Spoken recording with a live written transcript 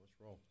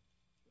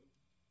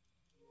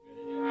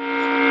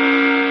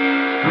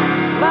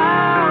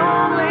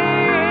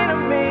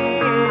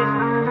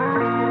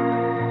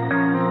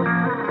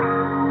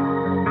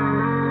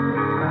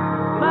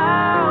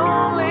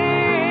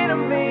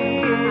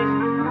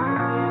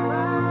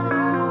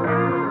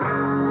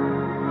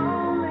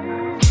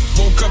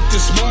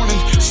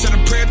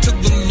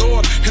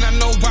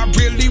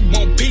really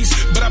want peace,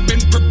 but I've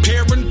been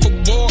preparing for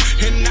war,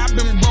 and I've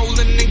been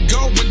rolling and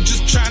going,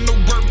 just trying to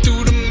work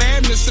through the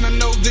madness. And I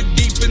know that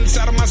deep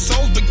inside of my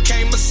soul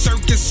became a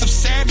circus of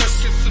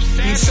sadness.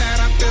 Inside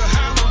I feel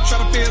hollow, try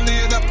to fill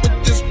it up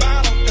with this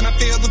bottle, and I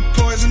feel the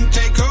poison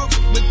take over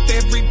with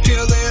every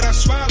pill that I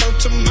swallow.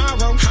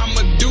 Tomorrow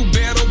I'ma do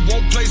better,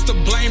 won't place the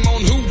blame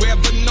on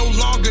whoever, no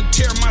longer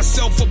tear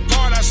myself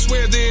apart. I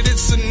swear that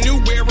it's a new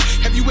era.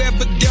 Have you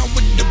ever dealt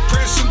with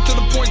depression to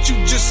the point you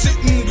just sit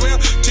and dwell?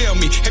 Tell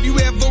me, have you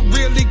ever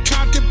really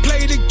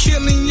contemplated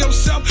killing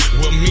yourself?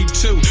 Well, me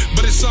too,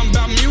 but it's something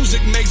about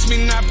music makes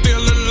me not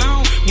feel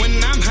alone. When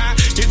I'm high,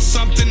 it's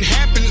something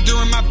happens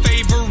during my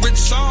favorite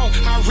song.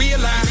 I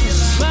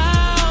realize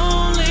my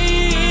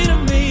only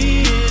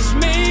enemy is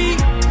me.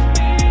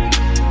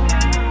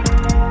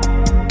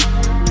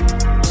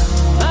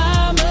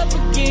 I'm up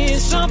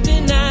against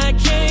something I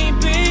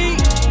can't be.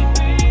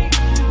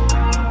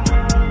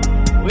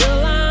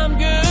 Well, I'm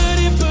good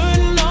at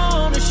putting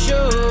on a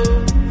show,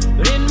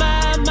 but in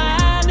my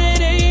mind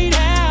it ain't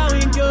how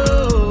it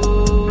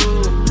goes.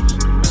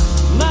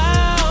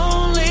 My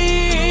only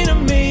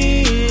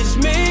enemy is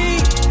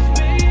me.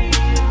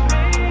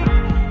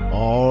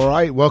 All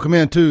right, welcome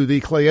into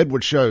the Clay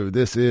Edwards Show.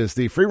 This is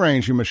the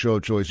free-range human show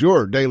of choice,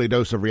 your daily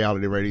dose of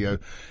reality radio.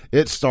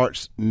 It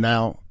starts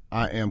now.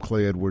 I am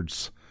Clay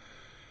Edwards.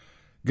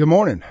 Good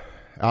morning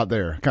out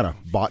there. Kind of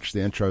botched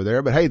the intro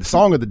there, but hey, the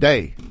song of the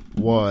day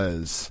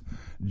was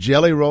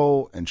Jelly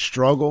Roll and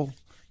Struggle.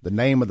 The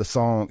name of the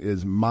song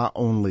is My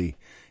Only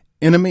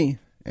Enemy.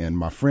 And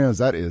my friends,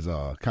 that is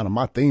kind of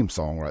my theme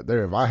song right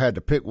there. If I had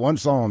to pick one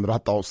song that I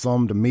thought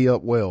summed me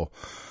up well,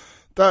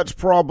 that's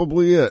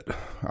probably it.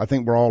 I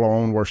think we're all our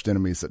own worst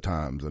enemies at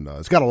times. And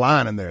it's got a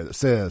line in there that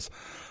says,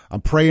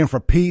 I'm praying for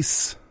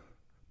peace,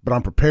 but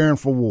I'm preparing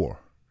for war.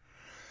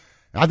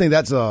 I think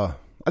that is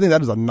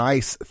a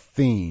nice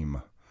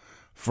theme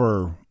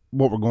for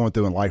what we're going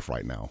through in life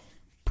right now.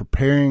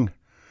 Preparing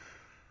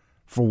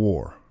for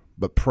war,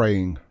 but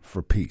praying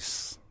for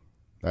peace.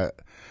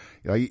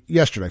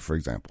 Yesterday, for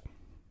example,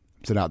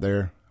 sit out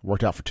there,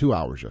 worked out for 2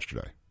 hours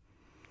yesterday.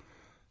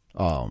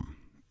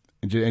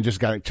 And just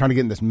trying to get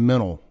in this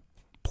mental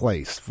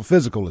place, for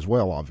physical as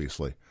well,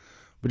 obviously,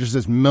 but just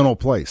this mental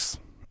place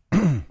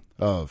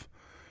of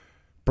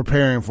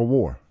preparing for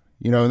war.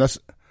 You know, and that's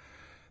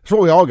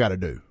what we all got to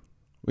do.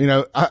 You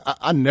know,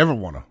 I never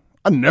want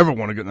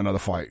to get in another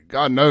fight.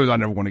 God knows I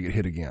never want to get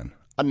hit again.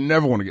 I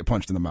never want to get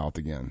punched in the mouth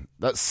again.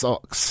 That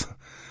sucks.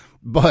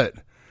 But,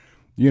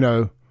 you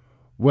know,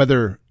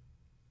 whether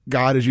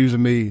God is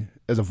using me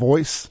as a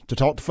voice to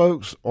talk to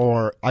folks,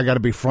 or I got to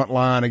be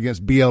frontline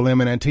against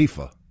BLM and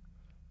Antifa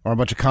or a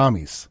bunch of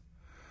commies,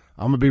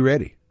 I'm going to be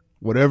ready.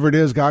 Whatever it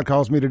is God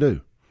calls me to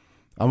do,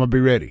 I'm going to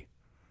be ready.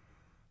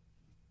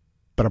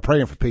 But I'm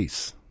praying for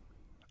peace.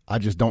 I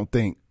just don't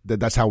think that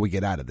that's how we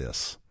get out of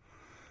this.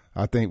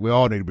 I think we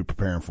all need to be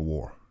preparing for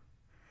war.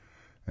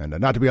 And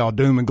not to be all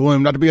doom and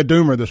gloom, not to be a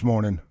doomer this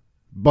morning,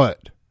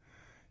 but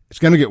it's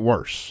going to get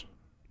worse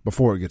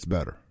before it gets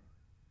better,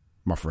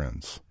 my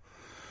friends.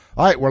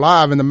 All right, we're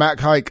live in the Mac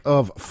Hike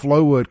of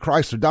Flowood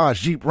Chrysler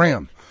Dodge Jeep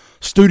Ram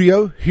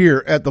studio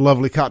here at the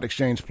lovely Cotton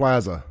Exchange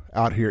Plaza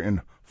out here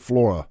in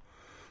Flora,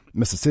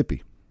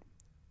 Mississippi.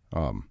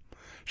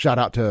 Shout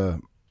out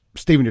to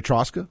Stephen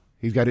Yatroska.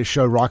 He's got his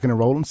show rocking and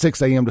rolling, 6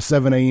 a.m. to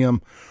 7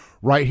 a.m.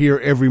 right here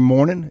every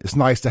morning. It's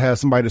nice to have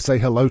somebody to say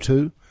hello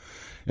to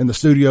in the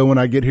studio when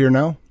I get here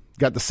now.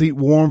 Got the seat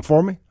warm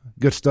for me.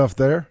 Good stuff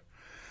there. A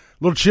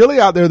little chilly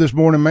out there this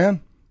morning,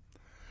 man.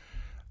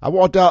 I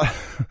walked out.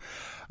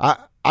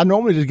 I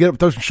normally just get up and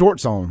throw some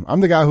shorts on. I'm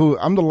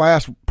the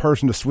last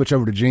person to switch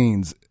over to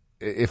jeans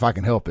if I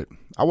can help it.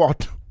 I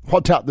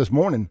walked out this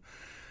morning.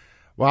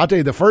 Well, I'll tell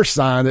you, the first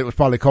sign that it was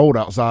probably cold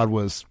outside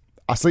was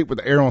I sleep with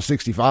the air on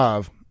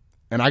 65,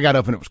 and I got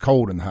up and it was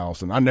cold in the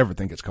house, and I never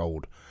think it's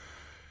cold.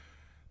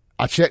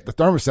 I checked the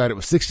thermostat. It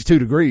was 62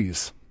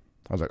 degrees.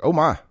 I was like, oh,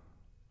 my.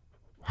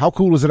 How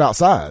cool is it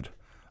outside?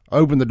 I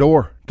opened the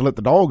door to let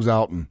the dogs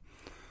out, and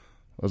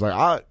I was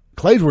like,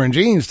 Clay's wearing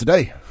jeans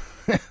today.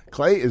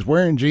 Clay is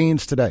wearing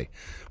jeans today.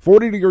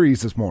 40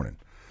 degrees this morning.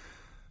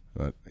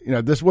 But, you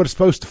know, this is what it's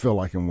supposed to feel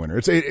like in winter.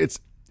 It's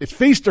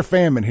feast or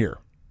famine here.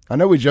 I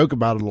know we joke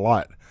about it a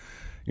lot.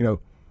 You know,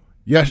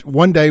 yes,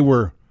 one day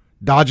we're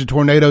dodging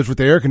tornadoes with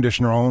the air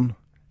conditioner on,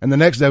 and the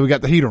next day we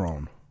got the heater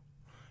on.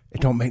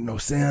 It don't make no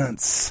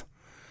sense.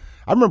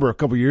 I remember a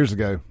couple years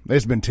ago,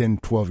 it's been 10,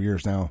 12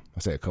 years now. I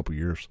say a couple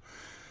years.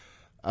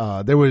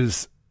 There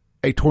was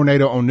a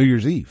tornado on New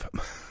Year's Eve.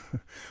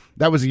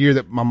 That was the year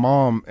that my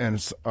mom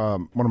and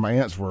one of my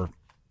aunts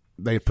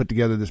they put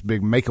together this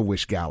big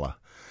Make-A-Wish gala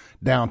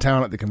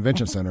downtown at the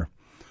convention center.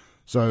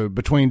 So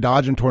between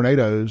dodging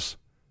tornadoes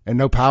and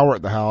no power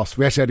at the house,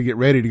 we actually had to get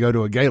ready to go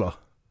to a gala.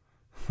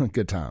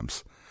 Good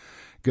times.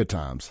 Good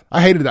times.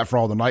 I hated that for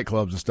all the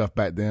nightclubs and stuff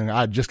back then. I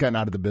had just gotten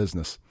out of the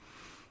business.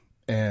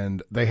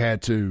 And they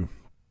had to,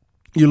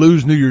 you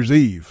lose New Year's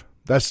Eve.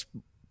 That's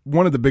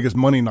one of the biggest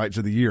money nights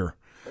of the year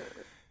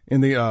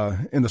in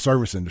the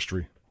service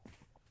industry.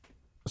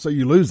 So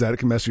you lose that, it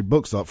can mess your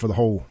books up for the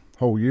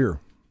whole year.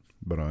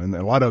 But and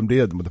a lot of them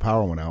did when the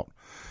power went out.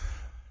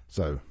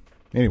 So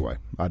anyway,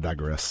 I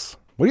digress.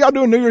 What are y'all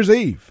doing New Year's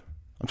Eve?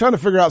 I'm trying to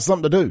figure out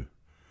something to do.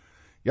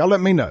 Y'all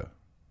let me know.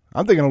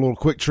 I'm thinking a little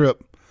quick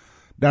trip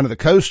down to the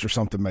coast or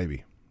something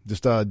maybe.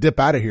 Just dip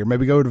out of here.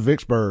 Maybe go to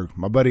Vicksburg.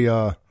 My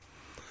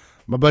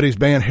buddy's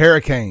band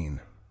Hurricane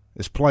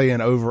is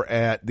playing over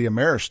at the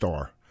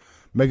Ameristar.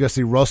 Maybe go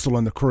see Russell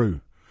and the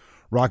crew.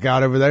 Rock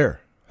out over there.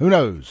 Who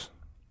knows?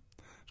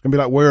 It's going to be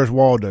like Where's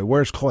Waldo?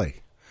 Where's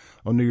Clay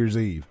on New Year's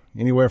Eve?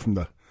 Anywhere from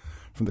the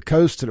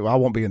coast to I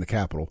won't be in the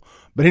capital,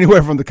 but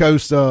anywhere from the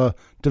coast to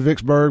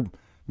Vicksburg,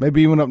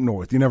 maybe even up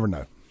north. You never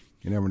know.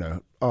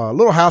 A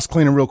little house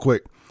cleaning real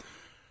quick.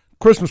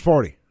 Christmas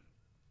party,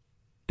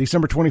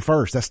 December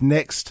 21st. That's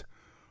next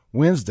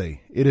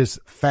Wednesday. It is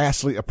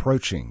fastly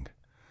approaching.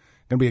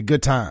 Going to be a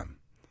good time.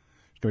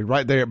 It's going to be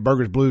right there at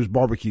Burgers Blues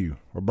Barbecue,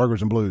 or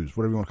Burgers and Blues,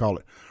 whatever you want to call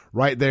it.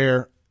 Right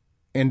there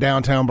in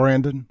downtown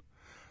Brandon.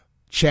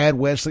 Chad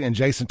Wesley and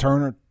Jason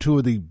Turner, two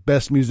of the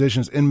best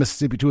musicians in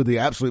Mississippi, two of the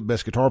absolute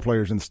best guitar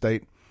players in the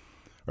state,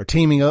 are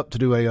teaming up to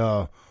do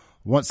I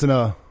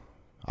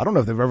don't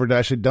know if they've ever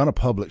actually done a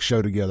public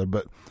show together,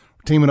 but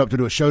teaming up to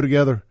do a show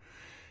together,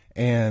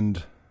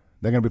 and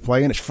they're going to be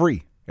playing. It's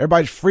free.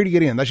 Everybody's free to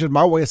get in. That's just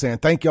my way of saying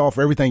thank y'all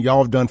for everything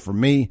y'all have done for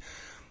me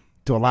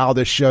to allow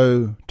this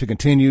show to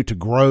continue to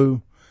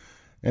grow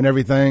and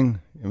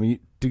everything. I mean,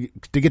 to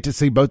get to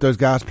see both those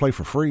guys play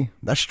for free,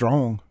 that's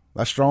strong.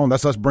 That's strong.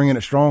 That's us bringing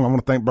it strong. I want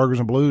to thank Burgers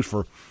and Blues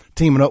for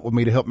teaming up with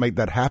me to help make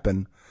that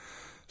happen.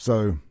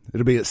 So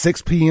it'll be at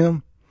 6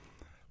 p.m.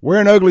 Wear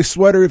an ugly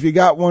sweater if you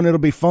got one. It'll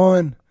be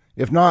fun.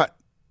 If not,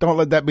 don't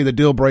let that be the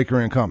deal breaker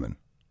in coming.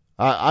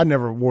 I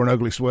never wore an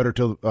ugly sweater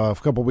till a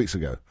couple of weeks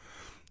ago.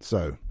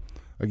 So,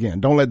 again,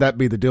 don't let that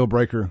be the deal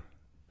breaker.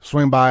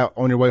 Swing by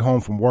on your way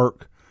home from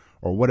work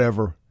or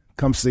whatever.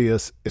 Come see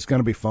us. It's going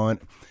to be fun.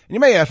 And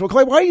you may ask, well,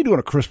 Clay, why are you doing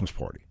a Christmas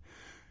party?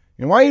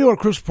 And why are you doing a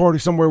Christmas party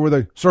somewhere where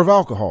they serve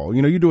alcohol?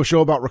 You know, you do a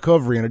show about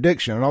recovery and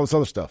addiction and all this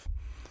other stuff.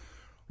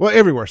 Well,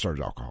 everywhere serves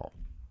alcohol.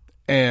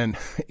 And,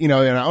 you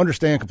know, and I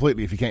understand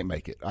completely if you can't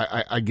make it.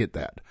 I get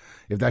that.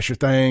 If that's your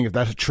thing, if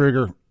that's a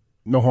trigger,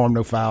 no harm,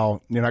 no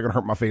foul. You're not going to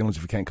hurt my feelings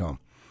if you can't come.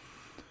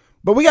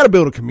 But we got to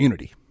build a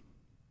community.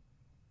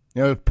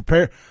 You know,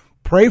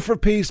 pray for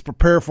peace,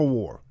 prepare for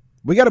war.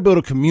 We got to build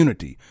a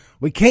community.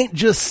 We can't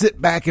just sit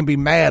back and be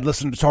mad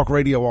listening to talk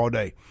radio all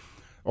day,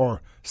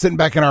 or sitting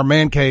back in our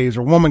man caves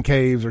or woman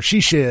caves or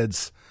she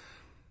sheds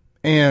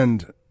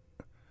and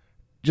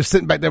just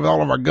sitting back there with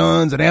all of our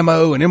guns and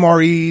ammo and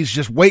MREs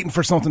just waiting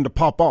for something to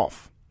pop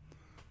off.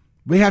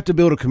 We have to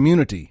build a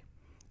community.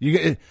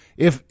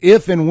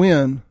 If and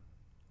when,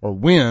 or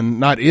when,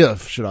 not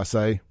if, should I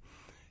say,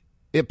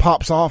 it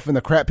pops off and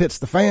the crap hits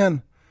the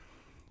fan,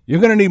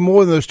 you're going to need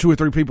more than those 2 or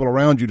 3 people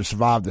around you to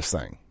survive this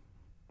thing.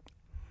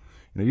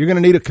 You know, you're going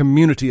to need a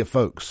community of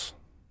folks.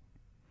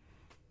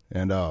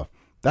 And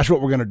that's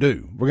what we're going to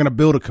do. We're going to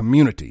build a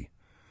community.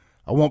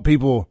 I want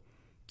people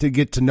to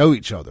get to know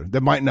each other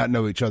that might not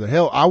know each other.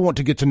 Hell, I want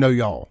to get to know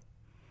y'all.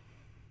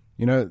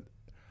 You know,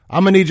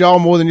 I'm going to need y'all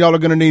more than y'all are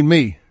going to need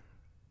me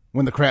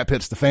when the crap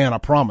hits the fan, I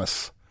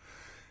promise.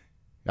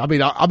 I'll be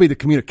the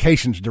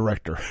communications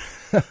director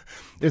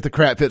if the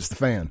crap hits the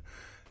fan.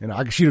 You know,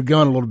 I can shoot a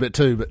gun a little bit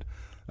too, but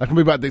that can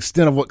be about the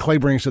extent of what Clay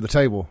brings to the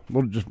table.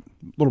 Just a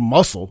little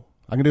muscle.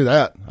 I can do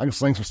that. I can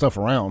sling some stuff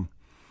around.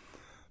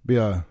 Be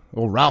a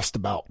little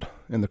roustabout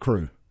in the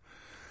crew.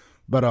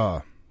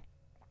 But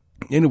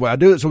anyway, I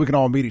do it so we can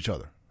all meet each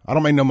other. I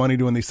don't make no money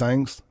doing these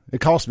things. It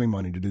costs me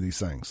money to do these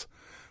things.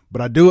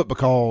 But I do it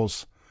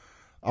because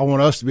I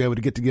want us to be able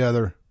to get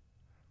together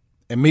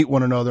and meet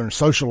one another and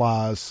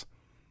socialize.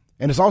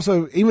 And it's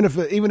also, even if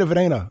it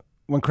ain't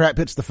when crap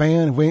hits the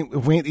fan,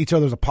 if we ain't each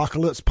other's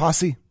apocalypse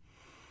posse,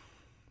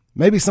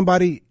 maybe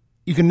somebody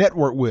you can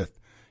network with.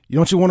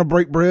 Don't you want to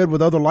break bread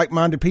with other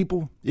like-minded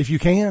people if you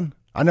can?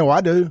 I know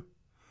I do.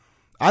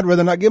 I'd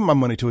rather not give my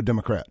money to a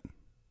Democrat.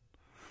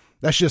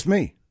 That's just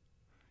me.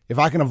 If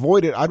I can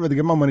avoid it, I'd rather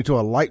give my money to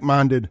a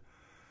like-minded,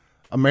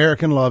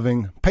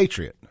 American-loving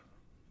patriot.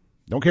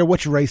 Don't care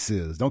what your race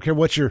is. Don't care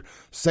what your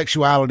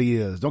sexuality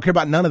is. Don't care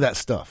about none of that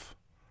stuff.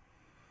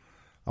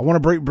 I want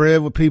to break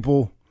bread with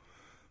people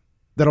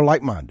that are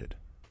like-minded.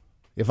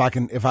 If I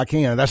can.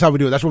 That's how we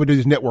do it. That's why we do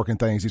these networking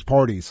things, these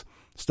parties,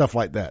 stuff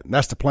like that. And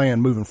that's the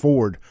plan moving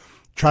forward.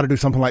 Try to do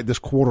something like this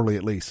quarterly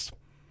at least.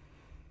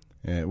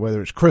 And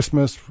whether it's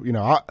Christmas, you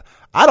know,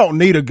 I don't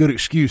need a good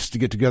excuse to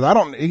get together.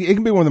 It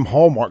can be one of them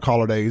Hallmark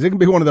holidays. It can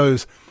be one of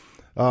those,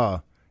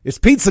 it's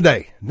pizza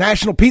day,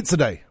 National Pizza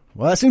Day.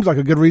 Well, that seems like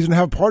a good reason to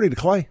have a party to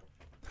Clay.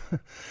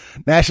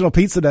 National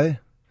Pizza Day.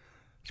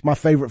 It's my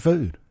favorite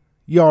food.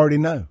 You already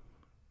know.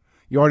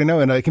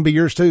 And it can be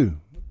yours too.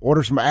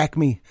 Order some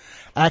Acme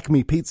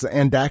Pizza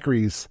and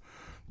daiquiris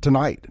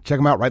tonight. Check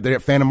them out right there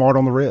at Phantom Mart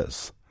on the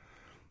Res.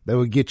 They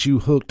will get you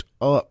hooked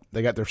up.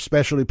 They got their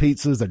specialty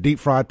pizzas, their deep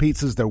fried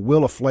pizzas, their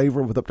wheel of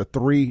flavor with up to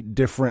 3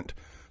 different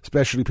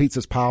specialty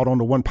pizzas piled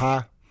onto one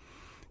pie.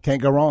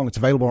 Can't go wrong. It's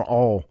available on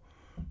all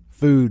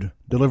food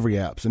delivery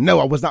apps. And no,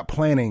 I was not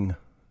planning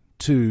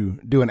to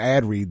do an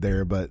ad read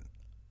there, but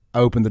I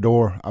opened the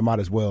door, I might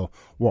as well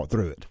walk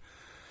through it.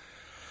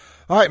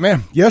 All right,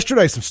 man.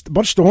 Yesterday, a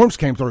bunch of storms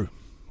came through.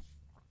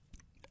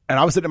 And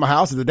I was sitting in my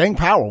house and the dang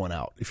power went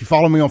out. If you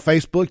follow me on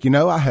Facebook, you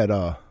know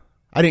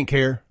I didn't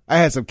care. I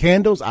had some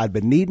candles I'd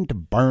been needing to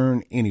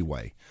burn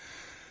anyway.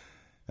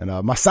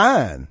 And my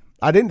sign,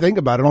 I didn't think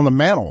about it. On the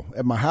mantle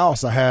at my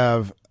house, I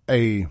have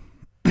a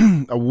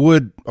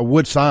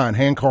wood sign,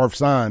 hand-carved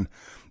sign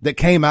that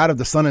came out of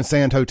the Sun and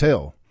Sand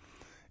Hotel.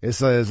 It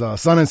says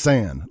Sun and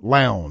Sand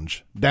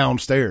Lounge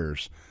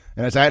downstairs.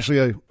 And it's actually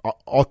an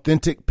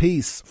authentic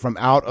piece from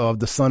out of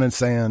the Sun and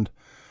Sand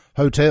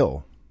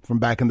Hotel from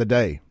back in the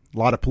day. A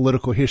lot of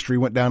political history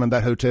went down in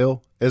that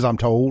hotel, as I'm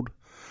told.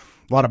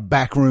 A lot of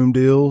backroom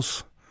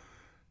deals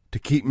to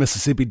keep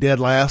Mississippi dead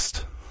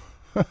last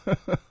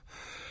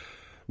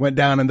went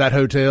down in that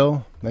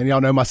hotel. And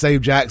y'all know my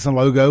Save Jackson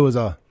logo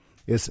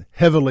is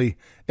heavily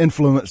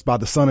influenced by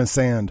the Sun and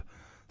Sand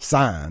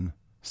sign.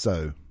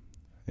 So,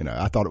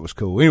 I thought it was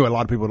cool. Anyway, a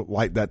lot of people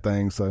like that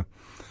thing. So,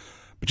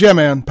 but yeah,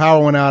 man,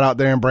 power went out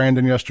there in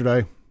Brandon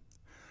yesterday.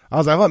 I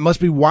was like, oh, it must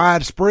be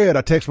widespread.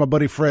 I texted my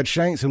buddy Fred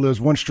Shanks, who lives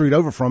one street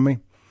over from me.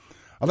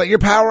 I was like, your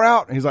power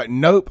out? And he's like,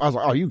 nope. I was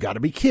like, oh, you got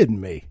to be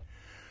kidding me.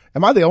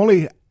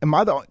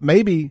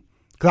 Maybe,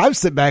 because I would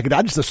sit back and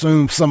I just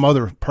assume some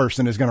other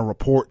person is going to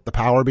report the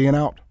power being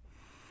out.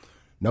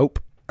 Nope.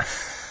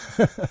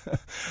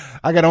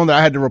 I got on there.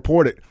 I had to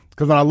report it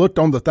because when I looked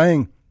on the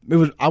thing,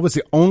 I was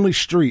the only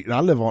street, and I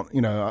live on,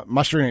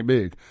 my street ain't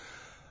big.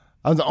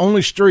 I was the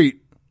only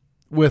street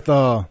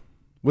without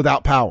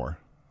power.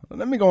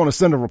 Let me go on and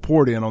send a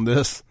report in on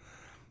this.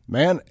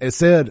 Man, it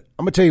said,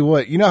 I'm going to tell you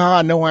what, you know how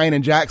I know I ain't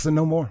in Jackson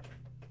no more?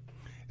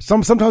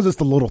 Sometimes it's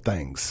the little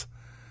things.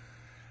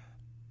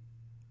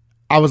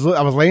 I was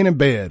laying in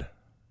bed.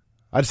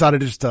 I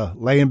decided just to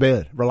lay in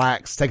bed,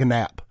 relax, take a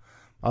nap.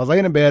 I was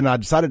laying in bed and I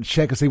decided to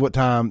check and see what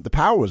time the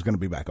power was going to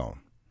be back on.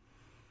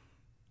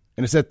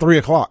 And it said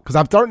 3:00 because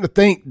I'm starting to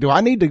think, do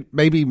I need to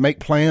maybe make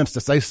plans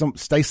to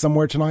stay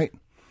somewhere tonight?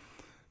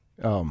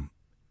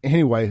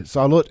 Anyway,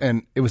 so I looked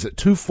and it was at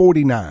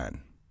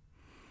 2:49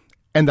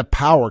 and the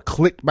power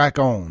clicked back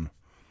on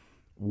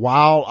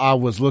while I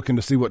was looking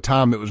to see what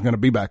time it was going to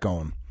be back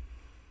on.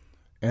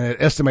 And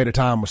the estimated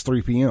time was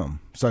 3 p.m.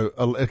 So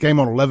it came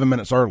on 11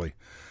 minutes early.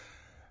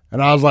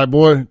 And I was like,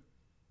 boy,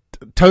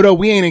 Toto,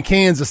 we ain't in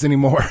Kansas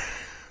anymore.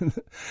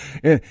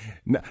 And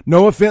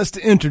no offense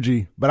to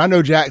Entergy, but I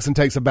know Jackson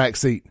takes a back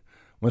seat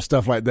when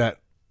stuff like that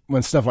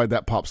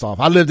pops off.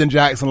 I lived in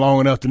Jackson long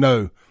enough to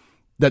know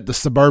that the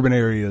suburban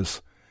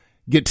areas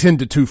get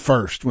tended to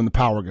first when the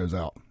power goes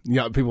out.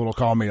 People will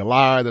call me a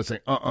liar. They'll say,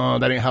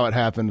 that ain't how it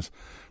happens.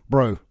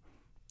 Bro,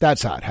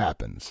 that's how it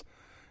happens.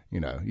 You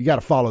got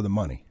to follow the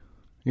money.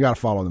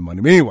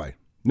 But anyway,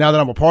 now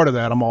that I'm a part of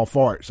that, I'm all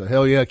for it. So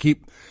hell yeah,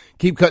 keep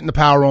cutting the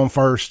power on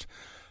first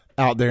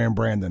out there in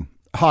Brandon.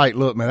 All right,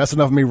 look, man, that's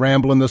enough of me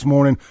rambling this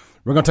morning.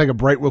 We're going to take a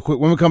break real quick.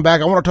 When we come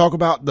back, I want to talk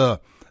about the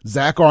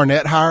Zach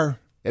Arnett hire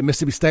at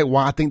Mississippi State,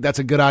 why I think that's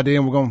a good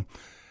idea. And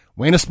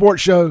we ain't a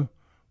sports show,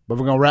 but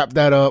we're going to wrap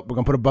that up. We're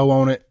going to put a bow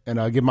on it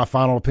and give my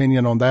final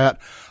opinion on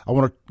that. I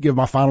want to give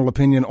my final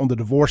opinion on the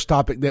divorce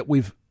topic that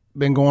we've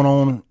been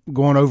going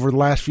over the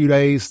last few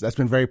days. That's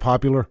been very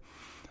popular.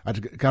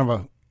 I've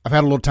had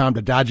a little time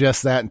to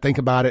digest that and think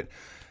about it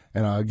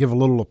and give a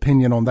little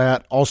opinion on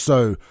that.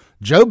 Also,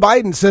 Joe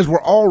Biden says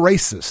we're all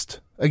racist.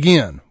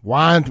 Again,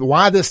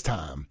 why this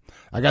time?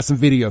 I got some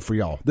video for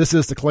y'all. This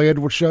is the Clay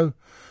Edwards Show.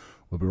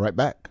 We'll be right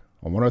back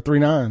on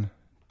 103.9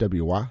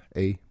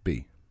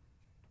 WYAB.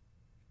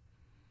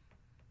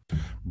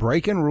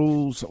 Breaking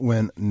rules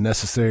when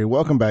necessary.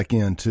 Welcome back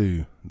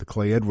into the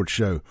Clay Edwards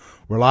Show.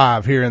 We're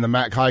live here in the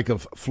Mac Haik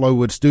of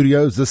Flowwood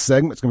Studios. This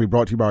segment is going to be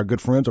brought to you by our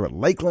good friends over at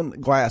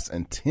Lakeland Glass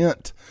and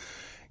Tint.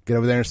 Get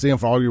over there and see them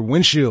for all your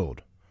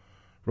windshield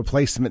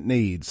replacement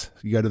needs.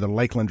 You go to the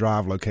Lakeland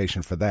Drive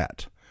location for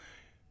that.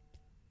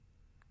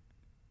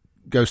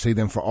 Go see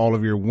them for all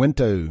of your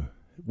window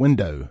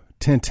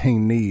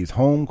tinting needs,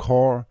 home,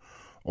 car,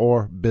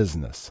 or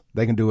business.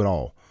 They can do it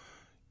all.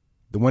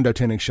 The window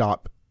tinting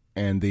shop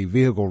and the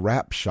vehicle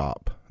wrap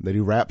shop, they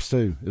do wraps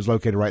too, is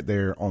located right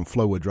there on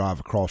Flowwood Drive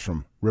across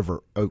from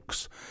River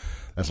Oaks.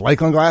 That's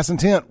Lakeland Glass and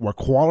Tint, where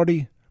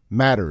quality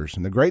matters.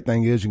 And the great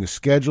thing is you can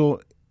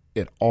schedule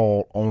it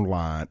all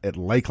online at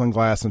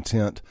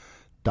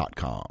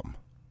lakelandglassandtint.com.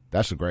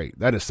 That's great.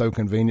 That is so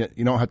convenient.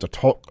 You don't have to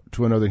talk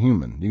to another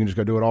human. You can just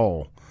go do it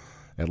all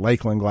at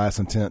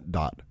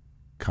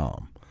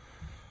lakelandglassandtint.com.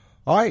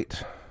 All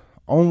right,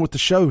 on with the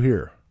show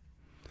here.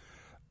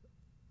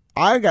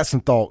 I got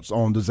some thoughts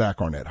on the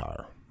Zach Arnett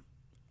hire.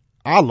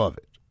 I love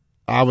it.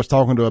 I was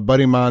talking to a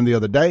buddy of mine the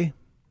other day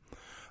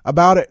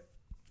about it,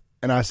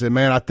 and I said,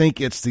 man, I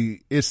think it's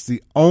the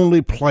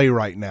only play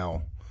right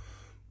now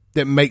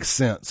that makes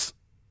sense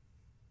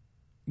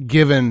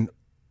given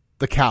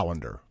the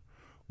calendar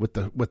with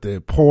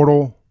the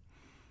portal,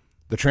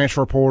 the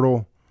transfer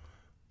portal,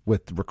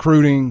 with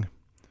recruiting,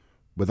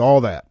 with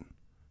all that.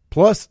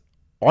 Plus,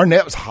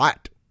 Arnett was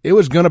hot. It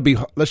was going to be,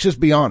 let's just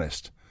be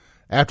honest,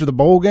 after the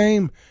bowl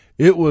game,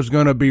 it was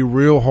going to be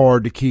real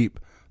hard to keep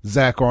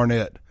Zach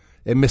Arnett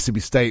at Mississippi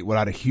State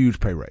without a huge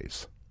pay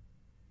raise.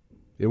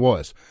 It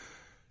was.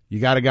 You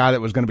got a guy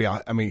that was going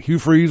to be, Hugh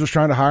Freeze was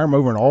trying to hire him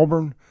over in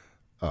Auburn.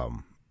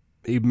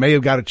 He may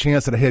have got a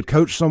chance at a head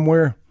coach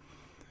somewhere.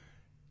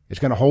 It's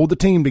going to hold the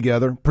team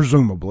together,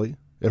 presumably.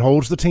 It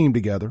holds the team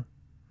together.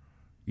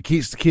 It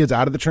keeps the kids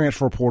out of the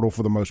transfer portal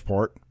for the most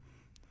part.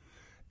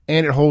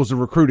 And it holds the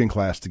recruiting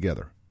class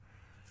together.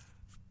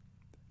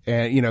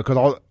 And,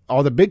 because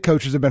all the big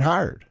coaches have been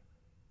hired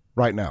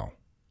right now.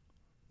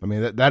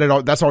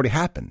 That's already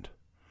happened.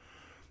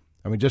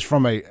 Just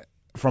from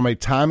a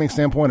timing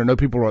standpoint, I know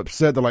people are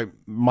upset that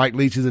Mike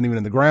Leach isn't even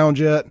in the ground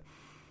yet.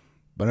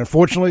 But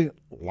unfortunately,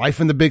 life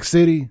in the big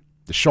city,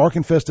 the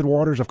shark-infested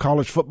waters of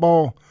college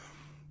football,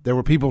 there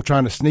were people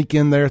trying to sneak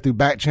in there through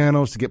back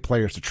channels to get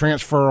players to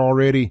transfer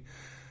already.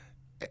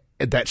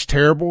 That's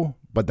terrible,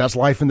 but that's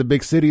life in the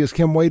big city, as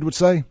Kim Wade would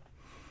say.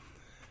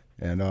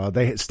 And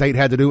State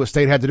had to do what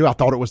State had to do. I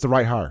thought it was the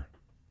right hire.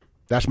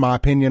 That's my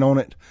opinion on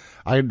it.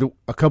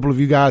 A couple of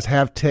you guys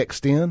have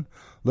text in.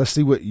 Let's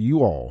see what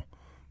you all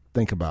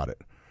think about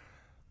it.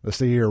 Let's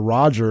see here.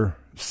 Roger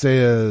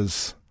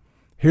says,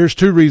 here's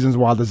 2 reasons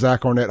why the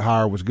Zach Arnett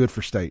hire was good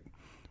for State.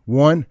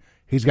 1,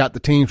 he's got the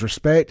team's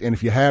respect, and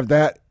if you have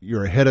that,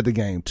 you're ahead of the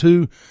game.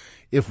 2,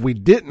 if we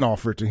didn't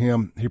offer it to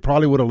him, he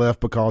probably would have left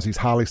because he's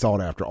highly sought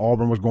after.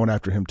 Auburn was going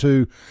after him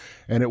too,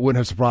 and it wouldn't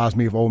have surprised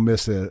me if Ole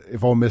Miss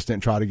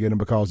didn't try to get him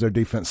because their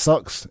defense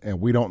sucks,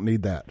 and we don't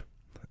need that.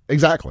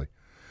 Exactly.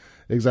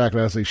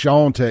 I see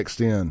Sean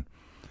text in.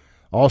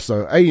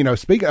 Also, hey,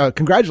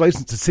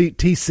 congratulations to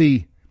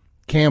T.C.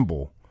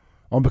 Campbell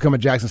on becoming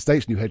Jackson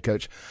State's new head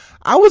coach.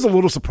 I was a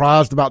little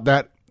surprised about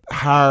that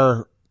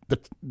hire,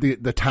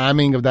 the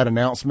timing of that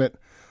announcement.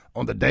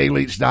 On the day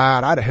Leach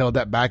died, I'd have held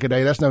that back a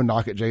day. That's no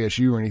knock at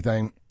JSU or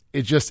anything.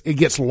 It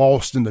gets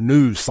lost in the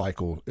news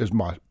cycle is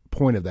my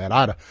point of that.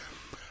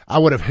 I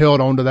would have held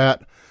on to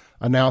that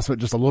announcement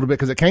just a little bit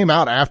because it came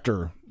out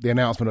after the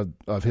announcement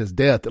of his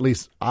death. At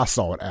least I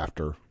saw it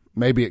after.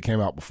 Maybe it came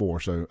out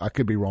before, so I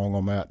could be wrong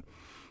on that.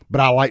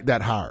 But I like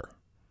that hire.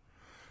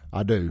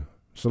 I do.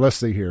 So let's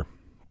see here.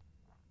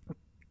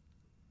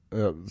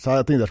 So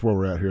I think that's where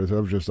we're at here. So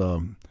that was just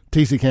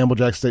T.C. Campbell,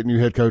 Jackson State new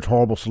head coach,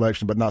 horrible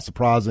selection, but not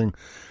surprising.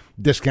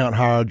 Discount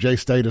hire.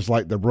 J-State is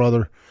like their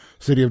brother,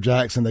 City of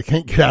Jackson. They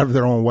can't get out of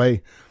their own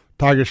way.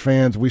 Tigers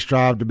fans, we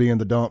strive to be in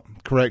the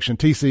dump. Correction,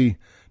 T.C.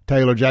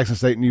 Taylor, Jackson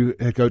State new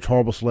head coach,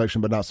 horrible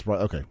selection, but not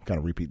surprising. Okay, kind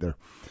of repeat there.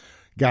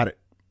 Got it.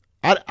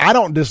 I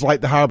don't dislike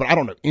the hire, but I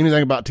don't know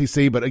anything about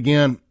T.C. But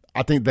again,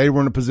 I think they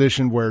were in a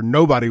position where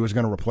nobody was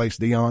going to replace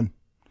Deion.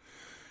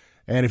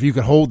 And if you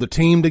could hold the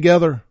team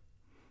together,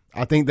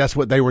 I think that's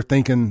what they were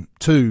thinking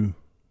too.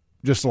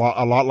 Just a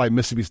lot like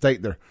Mississippi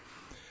State there.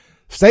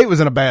 State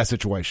was in a bad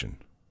situation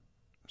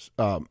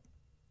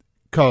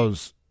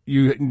because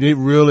you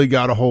really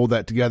got to hold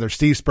that together.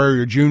 Steve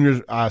Spurrier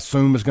Jr., I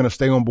assume, is going to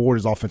stay on board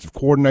as offensive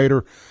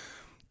coordinator.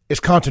 It's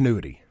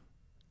continuity.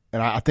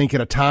 And I think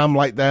at a time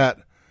like that,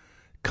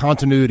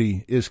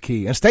 continuity is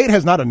key. And State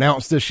has not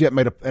announced this yet,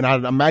 and I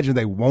imagine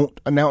they won't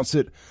announce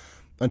it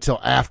until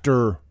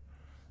after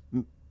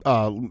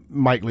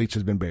Mike Leach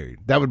has been buried.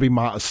 That would be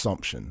my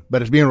assumption.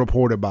 But it's being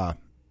reported by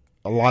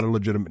a lot of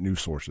legitimate news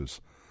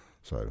sources.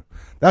 So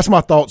that's my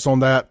thoughts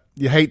on that.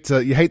 You hate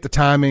the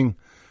timing,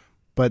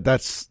 but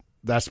that's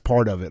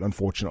part of it,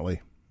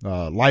 unfortunately.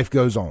 Life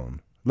goes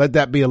on. Let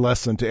that be a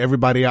lesson to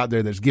everybody out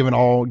there that's giving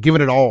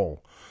it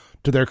all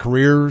to their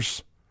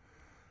careers.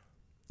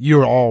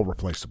 You're all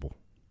replaceable.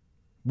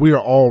 We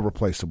are all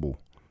replaceable.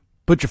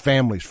 Put your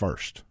families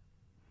first.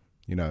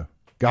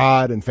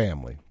 God and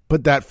family.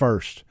 Put that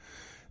first,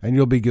 and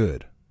you'll be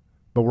good.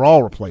 But we're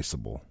all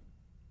replaceable.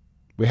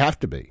 We have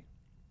to be.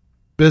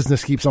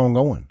 Business keeps on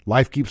going.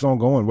 Life keeps on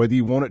going, whether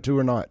you want it to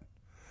or not.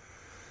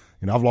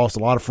 I've lost a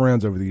lot of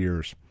friends over the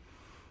years,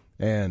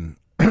 and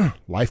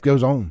life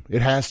goes on.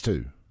 It has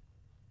to.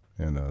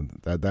 And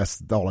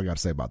that's all I got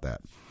to say about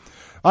that.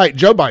 All right,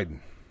 Joe Biden.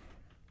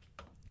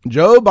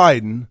 Joe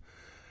Biden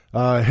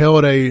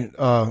held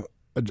a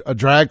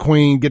drag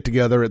queen get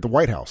together at the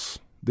White House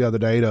the other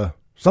day to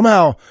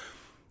somehow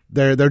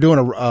they're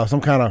doing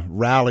some kind of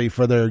rally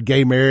for their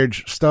gay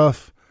marriage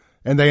stuff,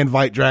 and they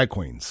invite drag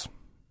queens,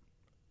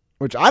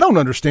 which I don't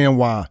understand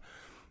why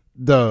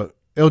the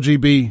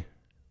LGBTQ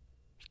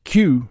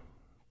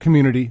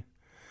community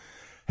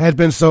has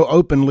been so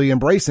openly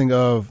embracing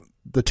of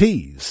the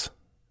T's.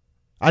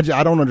 I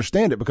don't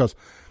understand it, because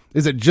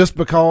is it just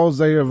because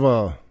they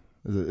have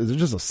is it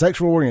just a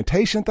sexual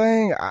orientation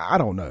thing? I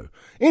don't know.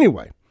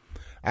 Anyway,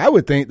 I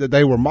would think that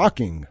they were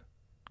mocking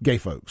gay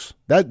folks.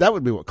 That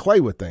would be what Clay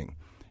would think.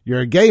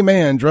 You're a gay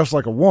man dressed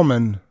like a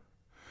woman.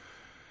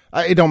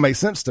 It don't make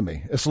sense to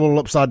me. It's a little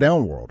upside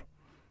down world.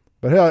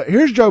 But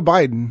here's Joe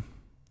Biden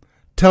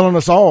telling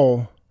us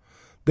all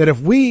that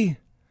if we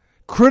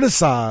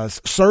criticize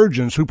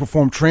surgeons who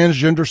perform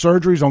transgender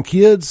surgeries on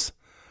kids,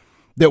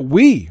 that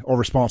we are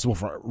responsible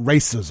for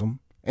racism,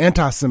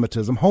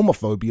 anti-Semitism,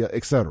 homophobia,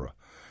 etc.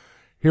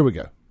 Here we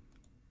go.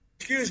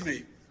 Excuse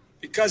me,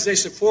 because they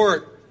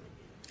support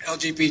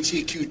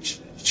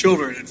LGBTQ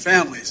children and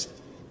families,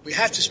 we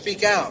have to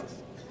speak out.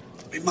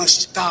 We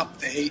must stop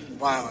the hate and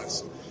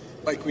violence,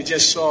 like we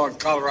just saw in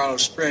Colorado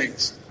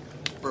Springs,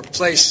 where a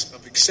place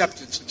of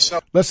acceptance and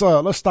self.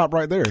 Let's stop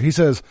right there. He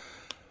says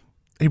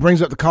he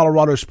brings up the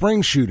Colorado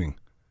Springs shooting.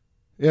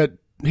 Yet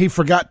he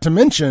forgot to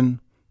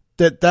mention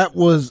that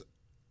was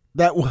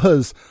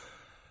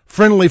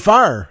friendly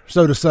fire,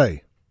 so to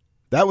say.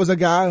 That was a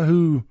guy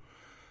who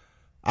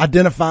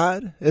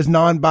identified as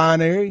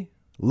non-binary,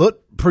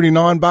 looked pretty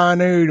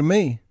non-binary to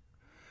me.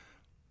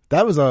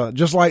 That was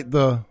just like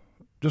the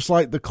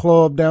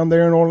club down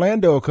there in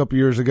Orlando a couple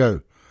years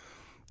ago.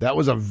 That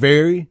was a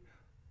very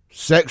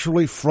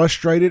sexually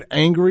frustrated,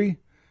 angry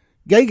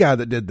gay guy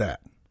that did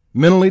that.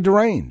 Mentally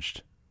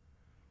deranged.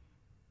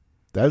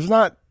 That's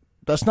not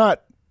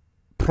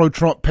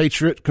pro-Trump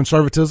patriot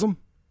conservatism.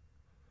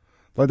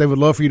 Like they would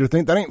love for you to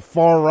think. That ain't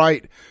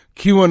far-right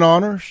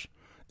QAnoners,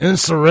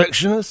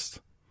 insurrectionists.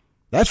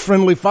 That's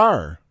friendly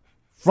fire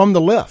from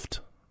the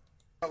left.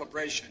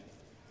 Celebration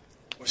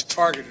was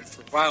targeted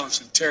for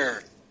violence and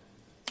terror.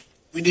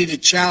 We need to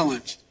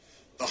challenge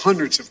the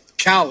hundreds of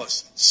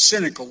callous,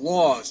 cynical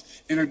laws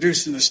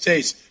introduced in the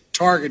states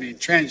targeting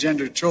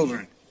transgender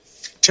children,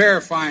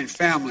 terrifying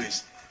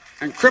families,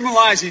 and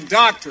criminalizing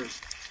doctors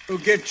who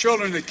give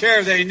children the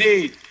care they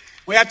need.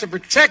 We have to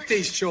protect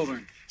these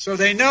children so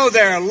they know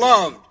they are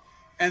loved,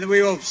 and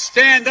we will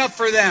stand up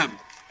for them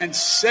and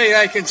say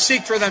they can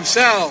seek for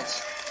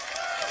themselves.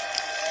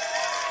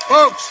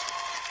 Folks,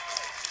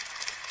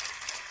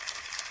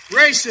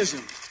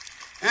 racism,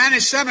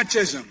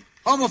 anti-Semitism,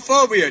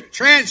 homophobia,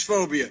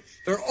 transphobia,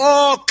 they're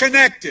all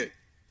connected.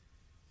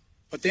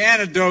 But the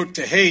antidote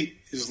to hate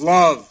is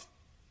love.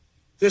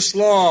 This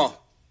law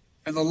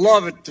and the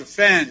love it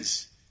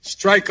defends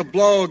strike a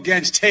blow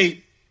against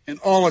hate in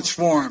all its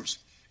forms.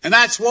 And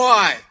that's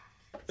why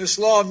this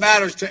law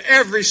matters to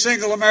every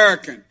single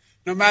American,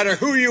 no matter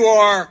who you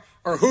are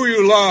or who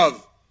you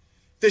love.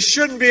 This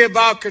shouldn't be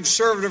about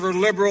conservative or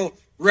liberal,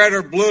 red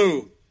or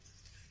blue.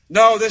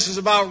 No, this is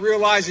about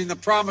realizing the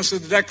promise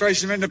of the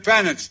Declaration of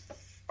Independence,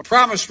 a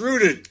promise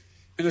rooted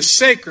in a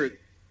sacred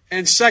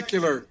and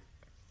secular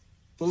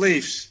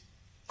beliefs,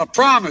 a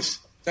promise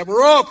that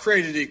we're all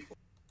created equal.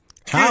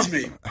 Excuse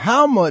me.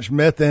 How much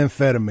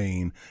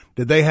methamphetamine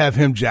did they have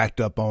him jacked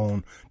up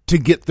on to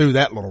get through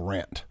that little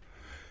rant?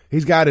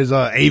 He's got his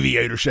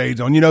aviator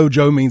shades on. You know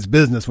Joe means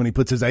business when he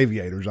puts his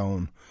aviators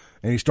on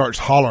and he starts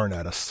hollering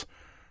at us.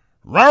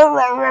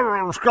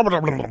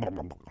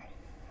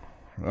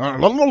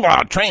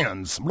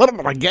 Trans,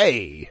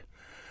 gay.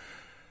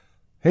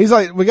 He's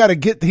like, we got to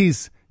get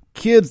these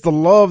kids the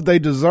love they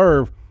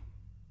deserve.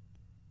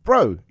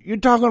 Bro, you're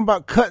talking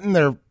about cutting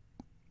their,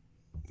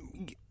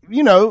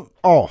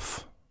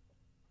 off.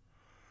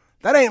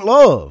 That ain't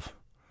love.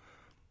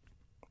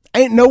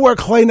 Ain't nowhere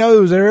Clay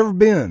knows there ever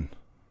been.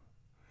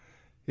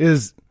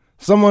 Is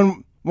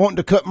someone wanting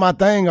to cut my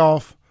thing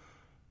off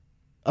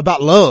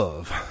about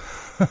love.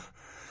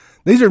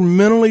 These are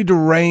mentally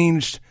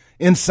deranged,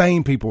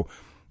 insane people.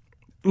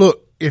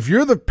 Look, if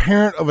you're the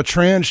parent of a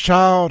trans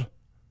child,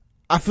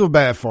 I feel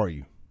bad for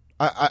you.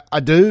 I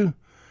do.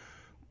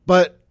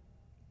 But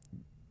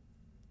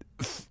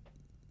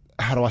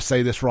how do I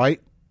say this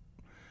right?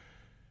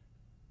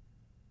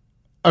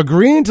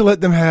 Agreeing to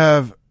let them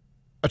have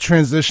a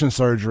transition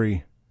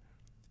surgery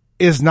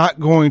is not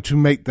going to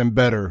make them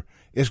better.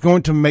 It's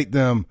going to make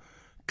them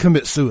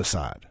commit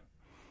suicide.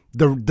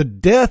 The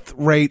death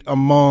rate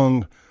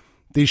among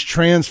these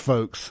trans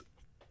folks,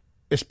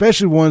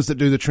 especially ones that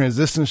do the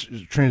transition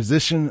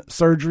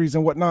surgeries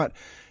and whatnot,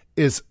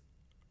 is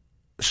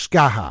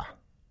sky high,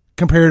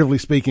 comparatively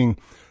speaking,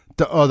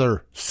 to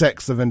other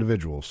sects of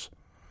individuals.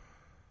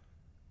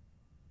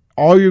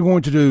 All you're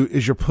going to do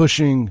is you're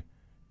pushing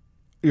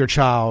your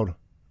child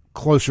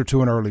closer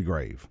to an early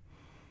grave.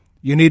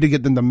 You need to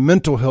get them the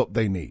mental help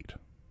they need.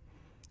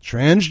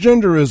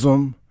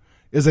 Transgenderism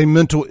is a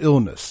mental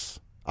illness.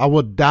 I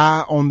will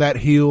die on that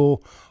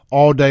hill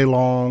all day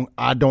long.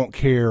 I don't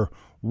care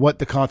what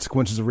the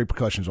consequences and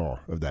repercussions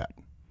are of that.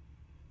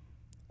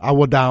 I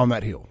will die on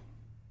that hill.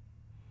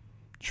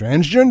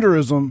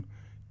 Transgenderism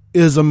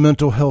is a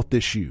mental health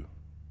issue.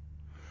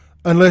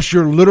 Unless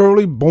you're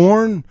literally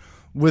born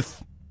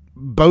with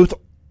both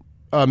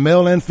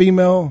male and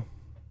female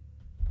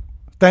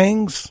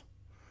things,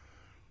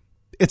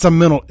 it's a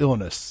mental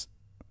illness.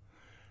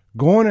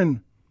 Going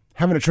and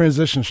having a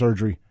transition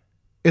surgery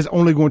is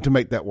only going to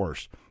make that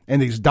worse. And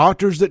these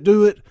doctors that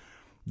do it,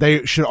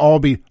 they should all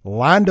be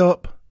lined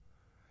up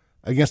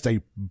against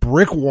a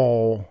brick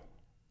wall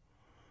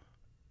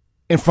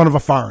in front of a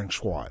firing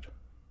squad.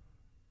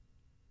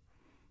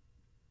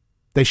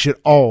 They should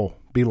all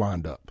be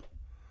lined up.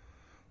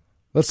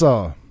 Let's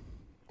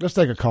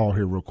take a call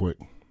here real quick.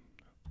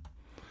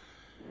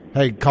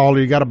 Hey, caller,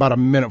 you got about a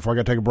minute before I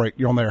got to take a break.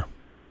 You're on there.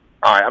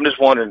 All right, I'm just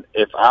wondering,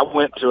 if I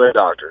went to a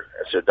doctor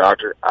and said,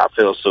 "Doctor, I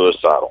feel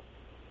suicidal,"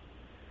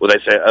 would they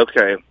say,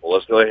 "Okay, well,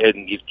 let's go ahead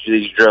and give you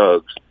these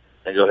drugs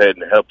and go ahead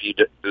and help you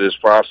through this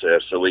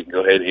process so we can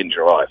go ahead and end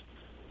your life"?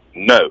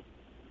 No.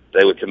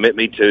 They would commit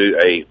me to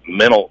a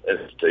mental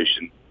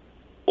institution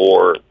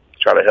or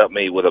try to help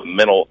me with a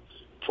mental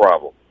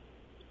problem.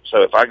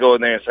 So if I go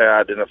in there and say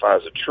I identify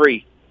as a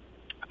tree,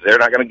 they're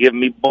not going to give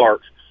me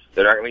bark.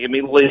 They're not going to give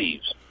me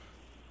leaves.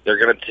 They're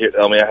going to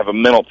tell me I have a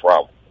mental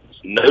problem. It's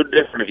no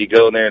different if you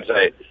go in there and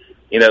say,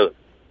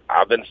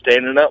 I've been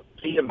standing up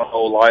peeing my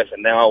whole life,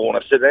 and now I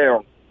want to sit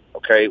down.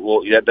 Okay,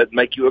 well, that doesn't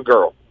make you a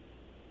girl.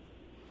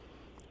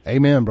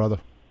 Amen, brother.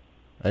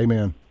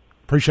 Amen.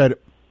 Appreciate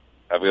it.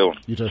 Have a good one.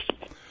 You too.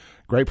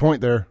 Great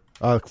point there.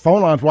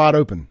 Phone line's wide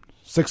open.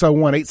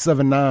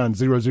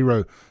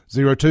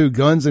 601-879-0002.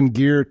 Guns and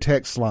Gear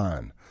text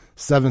line.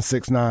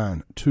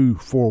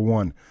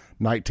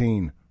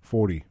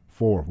 769-241-1944.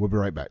 We'll be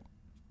right back.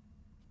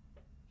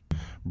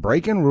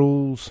 Breaking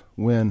rules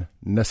when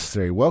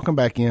necessary. Welcome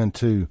back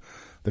into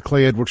the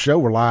Clay Edwards Show.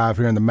 We're live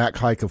here in the Mac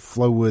Haik of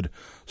Flowood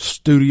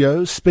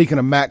Studios. Speaking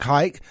of Mac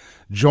Haik,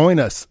 join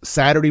us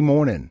Saturday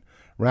morning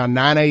around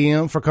 9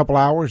 a.m. for a couple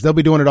hours. They'll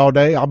be doing it all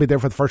day. I'll be there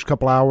for the first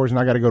couple hours, and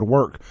I got to go to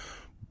work.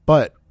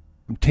 But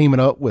I'm teaming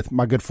up with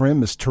my good friend,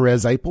 Miss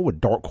Therese Apel with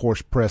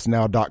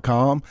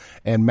DarkHorsePressNow.com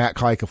and Mac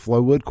Haik of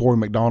Flowood, Corey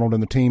McDonald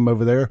and the team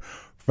over there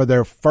for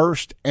their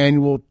first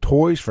annual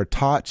Toys for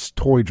Tots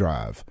Toy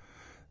Drive.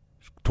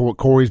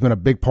 Corey's been a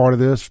big part of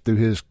this through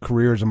his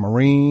career as a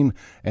Marine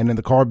and in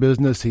the car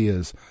business. He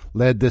has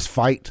led this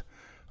fight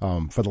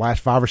for the last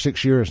 5 or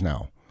 6 years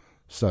now.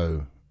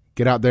 So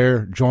get out there,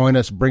 join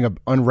us, bring an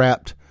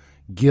unwrapped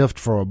gift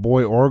for a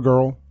boy or a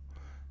girl,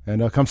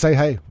 and come say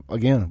hey.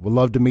 Again, we'd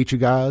love to meet you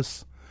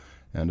guys,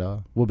 and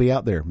we'll be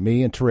out there.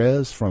 Me and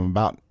Therese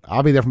I'll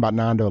be there from about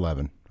 9 to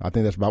 11. I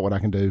think that's about what I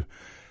can do.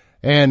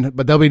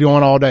 But they'll be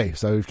doing all day.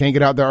 So if you can't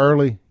get out there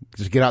early,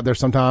 just get out there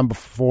sometime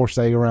before,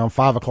 say, around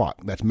 5 o'clock.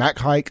 That's Mac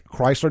Haik,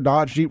 Chrysler,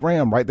 Dodge, Jeep,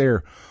 Ram, right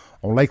there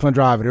on Lakeland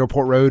Drive at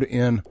Airport Road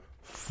in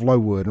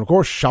Flowood. And, of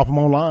course, shop them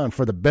online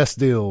for the best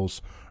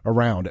deals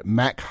around at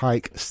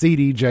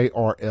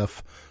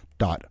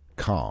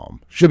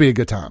MacHaikCDJRF.com. Should be a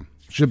good time.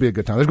 There's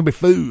going to be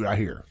food, I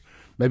hear.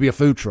 Maybe a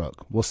food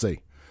truck. We'll see.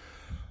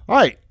 All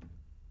right.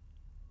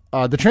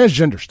 The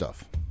transgender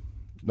stuff.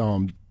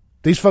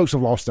 These folks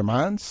have lost their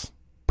minds,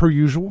 per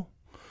usual.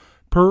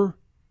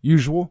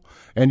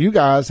 And you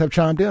guys have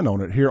chimed in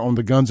on it here on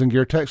the Guns and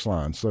Gear text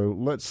line. So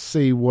let's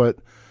see what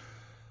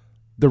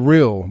the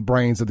real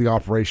brains of the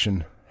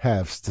operation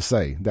has to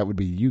say. That would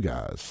be you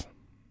guys.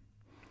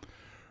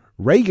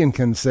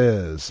 Reagankin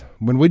says,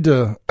 when we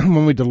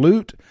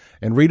dilute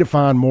and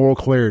redefine moral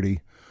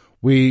clarity,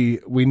 we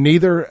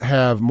neither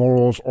have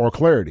morals or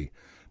clarity.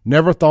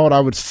 Never thought I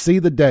would see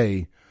the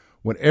day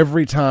when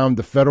every time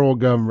the federal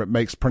government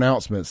makes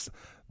pronouncements,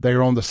 they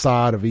are on the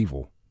side of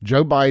evil.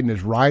 Joe Biden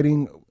is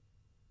riding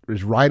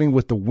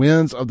with the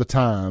winds of the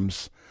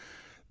times.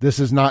 This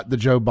is not the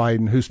Joe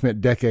Biden who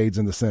spent decades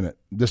in the Senate.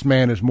 This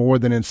man is more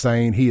than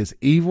insane. He is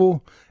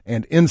evil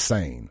and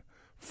insane,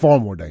 far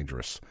more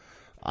dangerous.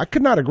 I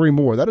could not agree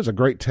more. That is a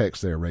great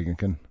text there,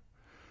 Reagankin.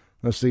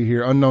 Let's see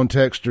here. Unknown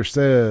texter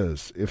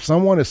says, if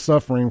someone is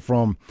suffering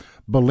from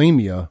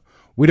bulimia,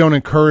 we don't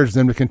encourage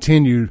them to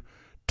continue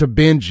to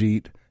binge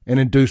eat and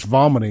induce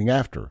vomiting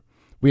after.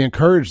 We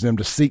encourage them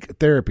to seek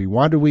therapy.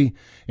 Why do we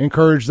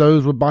encourage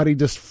those with body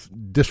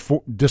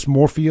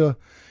dysmorphia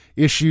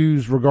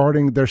issues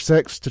regarding their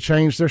sex to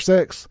change their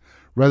sex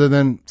rather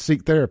than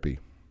seek therapy?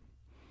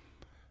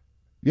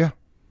 Yeah,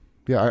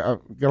 I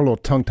got a little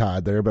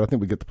tongue-tied there, but I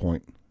think we get the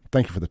point.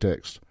 Thank you for the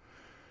text.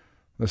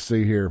 Let's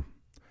see here.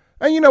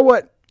 And you know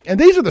what? And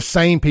these are the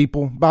same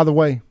people, by the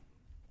way,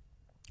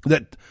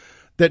 that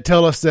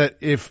tell us that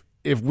if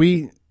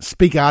we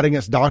speak out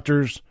against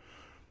doctors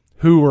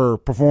who are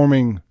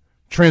performing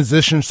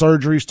transition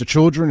surgeries to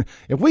children,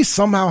 if we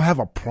somehow have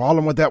a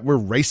problem with that, we're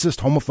racist,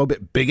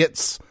 homophobic,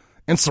 bigots,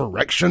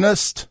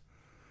 insurrectionists.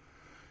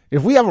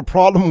 If we have a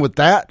problem with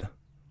that,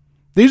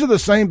 these are the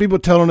same people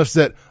telling us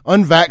that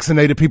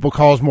unvaccinated people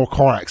cause more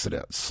car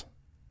accidents.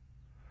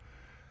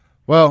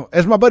 Well,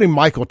 as my buddy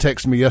Michael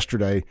texted me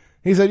yesterday,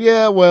 he said,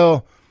 yeah,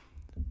 well,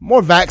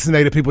 more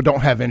vaccinated people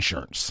don't have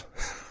insurance.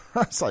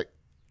 I was like,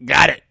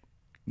 got it.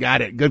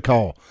 Good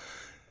call.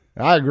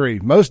 I agree.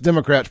 Most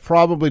Democrats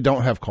probably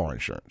don't have car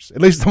insurance.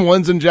 At least the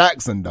ones in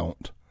Jackson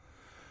don't.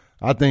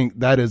 I think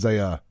that is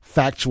a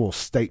factual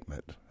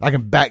statement. I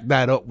can back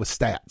that up with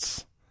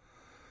stats.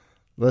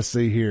 Let's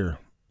see here.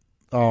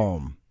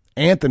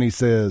 Anthony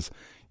says,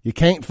 you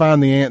can't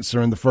find the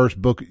answer in the first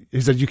book.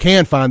 He says, you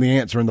can find the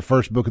answer in the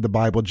first book of the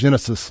Bible.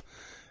 Genesis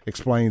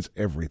explains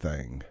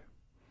everything.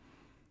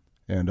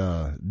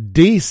 And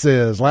D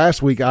says,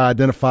 last week I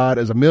identified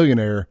as a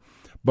millionaire,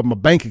 but my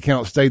bank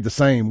account stayed the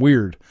same.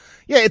 Weird.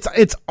 Yeah,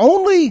 it's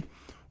only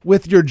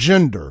with your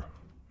gender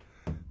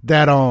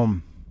that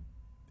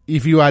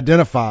if you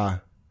identify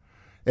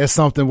as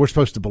something, we're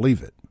supposed to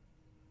believe it.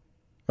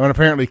 And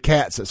apparently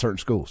cats at certain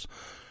schools.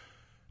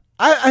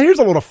 Here's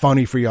a little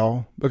funny for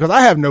y'all, because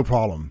I have no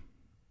problem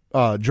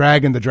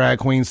dragging the drag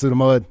queens through the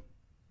mud.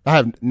 I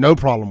have no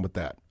problem with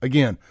that.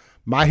 Again,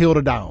 my hill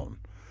to die on.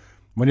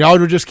 When y'all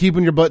were just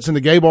keeping your butts in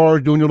the gay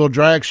bars, doing your little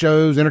drag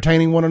shows,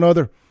 entertaining one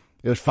another,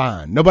 it was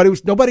fine.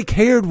 Nobody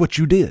cared what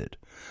you did.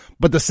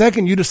 But the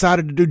second you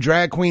decided to do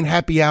drag queen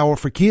happy hour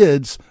for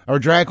kids or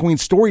drag queen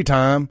story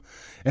time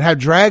and have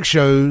drag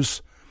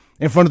shows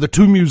in front of the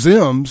 2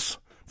 museums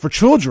for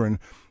children,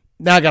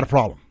 now I got a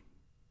problem.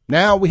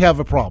 Now we have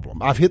a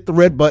problem. I've hit the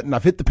red button.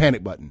 I've hit the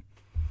panic button.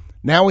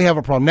 Now we have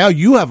a problem. Now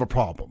you have a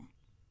problem.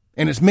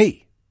 And it's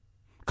me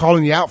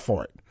calling you out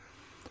for it.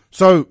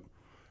 So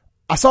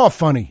I saw a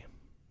funny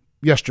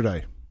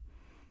yesterday.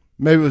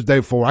 Maybe it was the day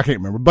before. I can't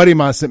remember. A buddy of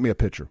mine sent me a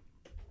picture.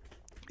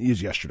 It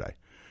was yesterday.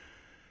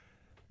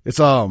 It's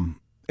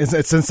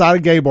inside a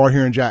gay bar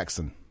here in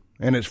Jackson.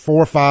 And it's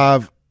 4 or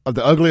 5 of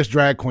the ugliest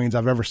drag queens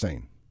I've ever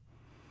seen.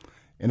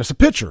 And it's a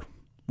picture.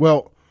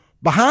 Well,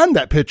 behind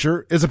that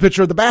picture is a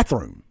picture of the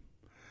bathroom.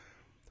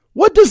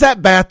 What does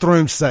that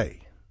bathroom say?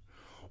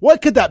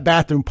 What could that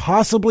bathroom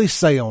possibly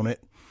say on it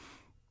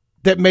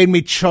that made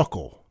me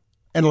chuckle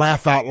and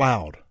laugh out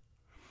loud?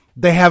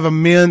 They have a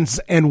men's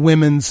and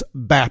women's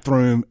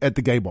bathroom at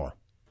the gay bar.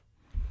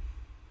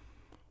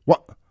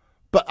 What?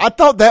 But I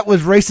thought that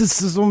was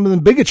racism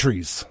and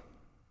bigotries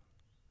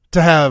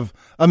to have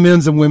a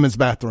men's and women's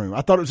bathroom.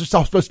 I thought it was just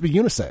all supposed to be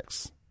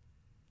unisex.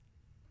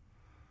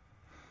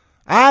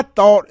 I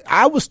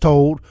was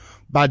told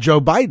by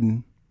Joe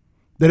Biden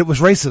that it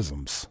was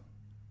racisms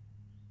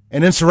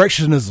and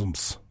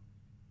insurrectionisms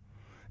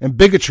and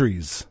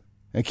bigotries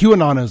and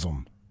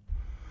QAnonism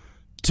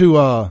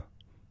to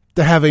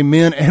have a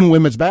men and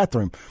women's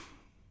bathroom.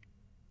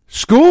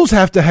 Schools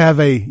have to have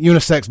a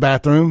unisex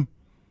bathroom.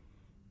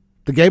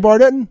 The gay bar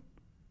doesn't?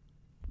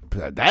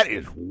 That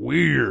is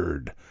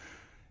weird.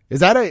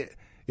 Is that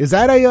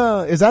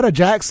a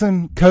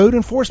Jackson code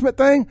enforcement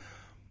thing?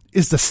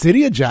 Is the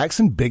city of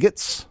Jackson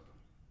bigots?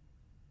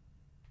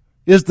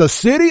 Is the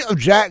city of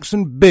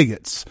Jackson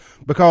bigots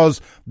because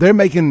they're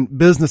making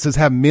businesses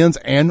have men's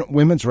and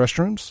women's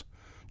restrooms?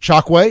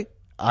 Chockway,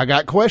 I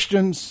got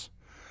questions.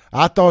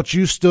 I thought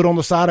you stood on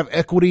the side of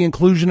equity,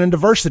 inclusion, and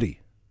diversity.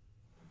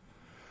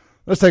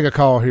 Let's take a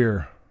call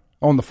here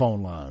on the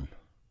phone line.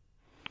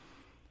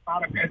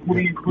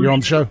 You're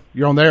on the show?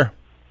 You're on there?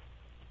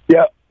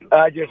 Yeah.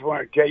 I just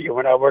want to tell you,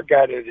 when I work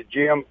out at the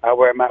gym, I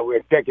wear my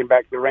We're Taking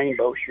Back the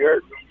Rainbow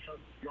shirt.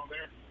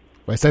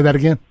 Wait, say that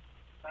again?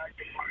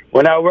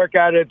 When I work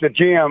out at the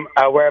gym,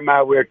 I wear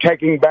my We're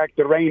Taking Back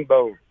the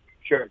Rainbow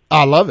shirt.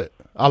 I love it.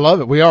 I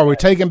love it. We're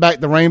taking back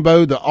the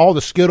rainbow, all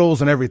the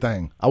Skittles and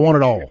everything. I want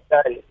it all.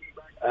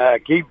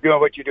 Keep doing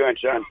what you're doing,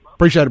 son.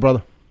 Appreciate it,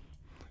 brother.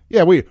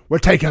 Yeah, we're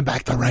taking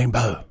back the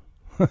rainbow.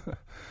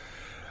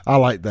 I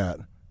like that.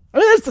 I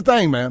mean, that's the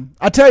thing, man.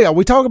 I tell you,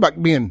 we talk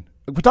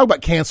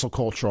about cancel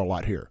culture a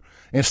lot here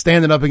and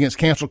standing up against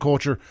cancel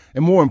culture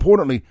and, more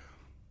importantly,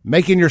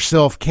 making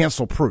yourself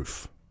cancel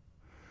proof.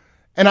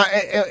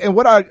 And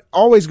what I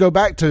always go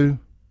back to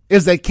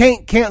is they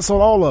can't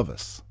cancel all of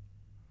us.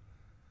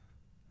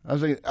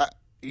 I've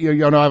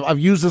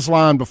used this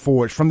line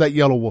before. It's from that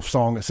Yellow Wolf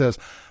song. It says,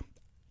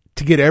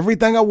 to get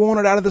everything I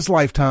wanted out of this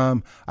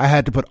lifetime, I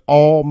had to put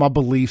all my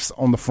beliefs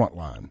on the front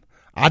line.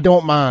 I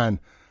don't mind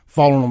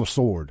falling on the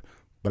sword,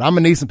 but I'm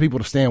going to need some people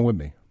to stand with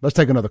me. Let's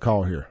take another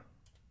call here.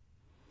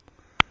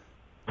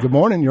 Good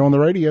morning. You're on the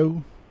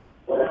radio.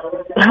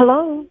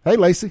 Hello. Hey,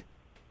 Lacey.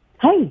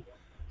 Hey.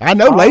 I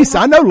know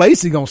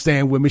Lacey going to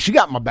stand with me. She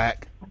got my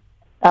back.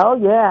 Oh,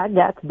 yeah, I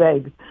got you,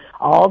 baby.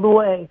 All the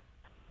way.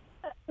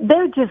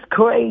 They're just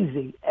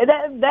crazy.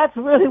 And that's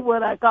really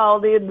what I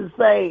called in to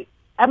say.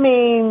 I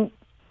mean,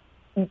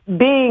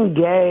 being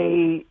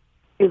gay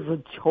is a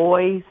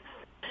choice.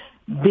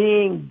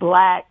 Being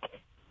black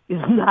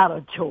is not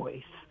a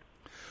choice.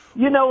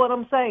 You know what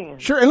I'm saying?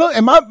 Sure. And look,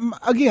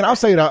 I'll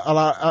say it a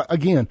lot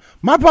again.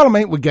 My problem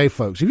ain't with gay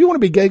folks. If you want to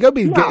be gay, go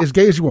be as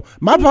gay as you want.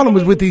 My problem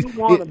is with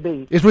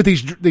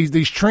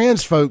these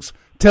trans folks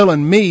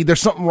telling me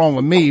there's something wrong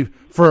with me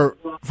for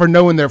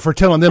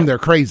telling them they're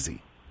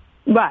crazy.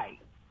 Right.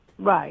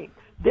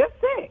 They're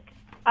sick.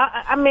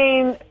 I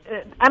mean,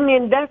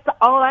 that's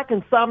all I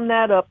can sum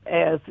that up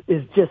as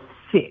is just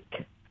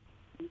sick.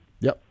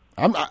 Yep.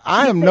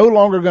 I am no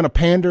longer going to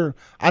pander.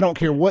 I don't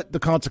care what the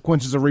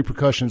consequences or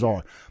repercussions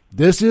are.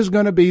 This is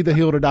going to be the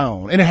hill to die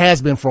on, and it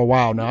has been for a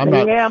while now. I'm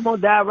going to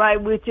die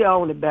right with you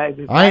on it,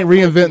 baby. I ain't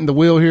reinventing the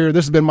wheel here.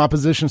 This has been my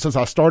position since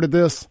I started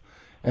this,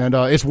 and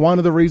it's one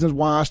of the reasons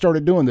why I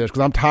started doing this,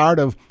 because I'm tired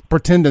of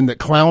pretending that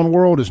clown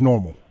world is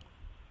normal.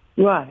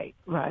 Right.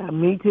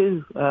 Me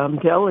too. I'm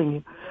telling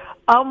you.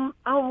 I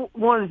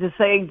wanted to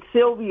say,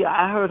 Sylvia,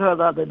 I heard her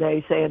the other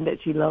day saying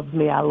that she loves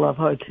me. I love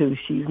her too.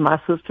 She's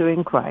my sister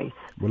in Christ.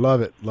 We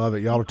love it.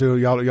 Y'all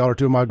are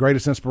two of my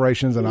greatest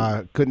inspirations, and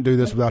I couldn't do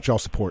this without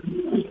y'all's support.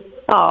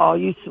 Oh,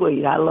 you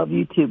sweet. I love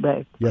you too,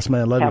 babe. Yes,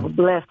 man. Love you. Have a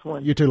blessed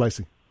one. You too,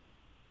 Lacey.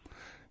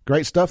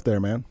 Great stuff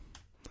there, man.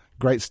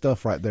 Great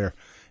stuff right there.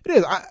 It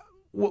is.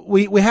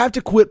 We have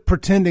to quit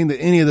pretending that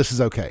any of this is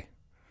okay.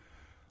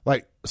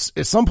 Like,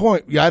 at some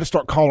point, you had to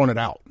start calling it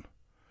out.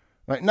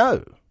 Like,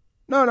 no.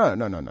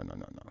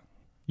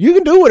 You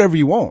can do whatever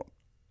you want.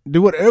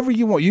 Do whatever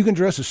you want. You can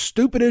dress as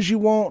stupid as you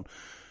want.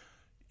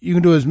 You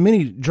can do as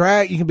many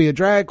drag. You can be a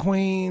drag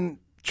queen,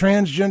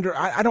 transgender.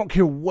 I don't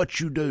care what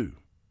you do.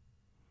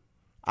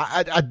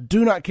 I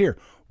do not care.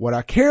 What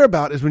I care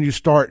about is when you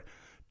start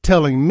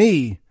telling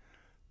me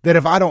that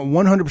if I don't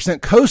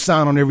 100%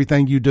 co-sign on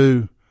everything you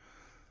do,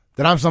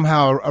 that I'm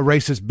somehow a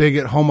racist,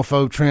 bigot,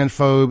 homophobe,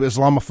 transphobe,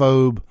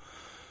 Islamophobe,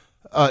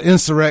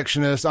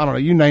 insurrectionist, I don't know,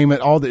 you name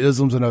it, all the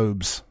isms and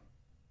obes.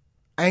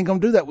 I ain't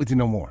going to do that with you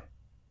no more.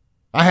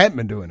 I hadn't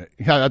been doing it.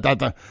 I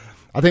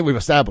think we've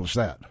established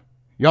that.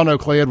 Y'all know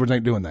Clay Edwards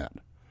ain't doing that.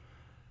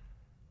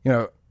 You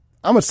know,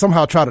 I'm going to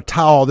somehow try to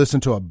tie all this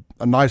into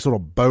a nice little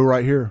bow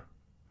right here.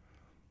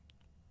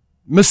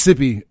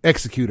 Mississippi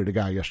executed a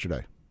guy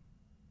yesterday.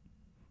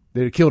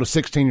 They had killed a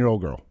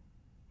 16-year-old girl.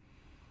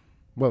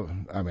 Well,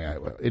 I mean,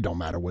 it don't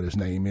matter what his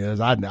name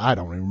is. I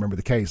don't even remember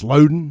the case.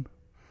 Loden,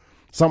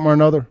 something or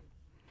another.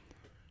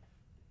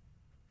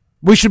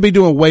 We should be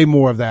doing way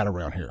more of that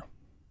around here.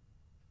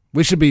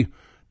 We should be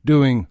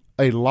doing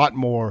a lot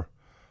more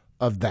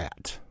of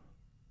that.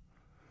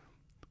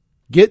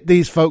 Get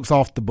these folks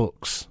off the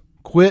books.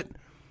 Quit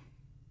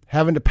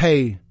having to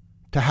pay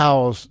to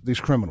house these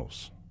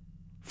criminals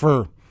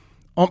for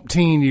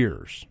umpteen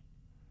years.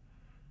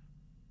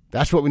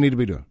 That's what we need to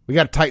be doing. We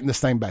got to tighten this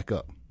thing back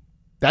up.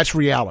 That's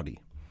reality.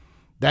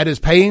 That is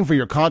paying for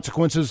your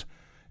consequences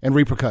and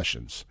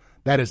repercussions.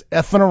 That is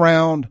effing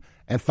around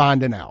and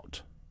finding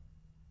out.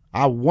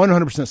 I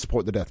 100%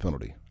 support the death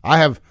penalty. I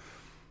have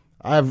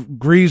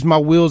greased my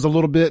wheels a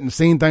little bit and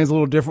seen things a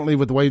little differently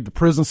with the way the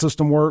prison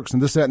system works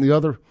and this, that, and the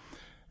other.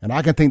 And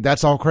I can think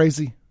that's all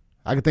crazy.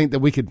 I can think that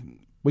we could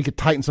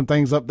tighten some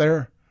things up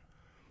there.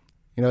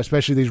 You know,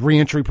 especially these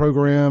reentry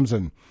programs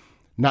and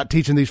not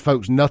teaching these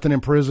folks nothing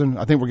in prison.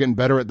 I think we're getting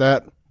better at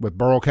that with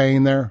Burl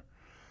Cain there.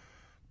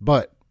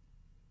 But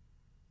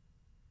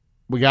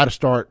we got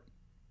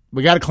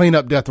to clean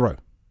up death row.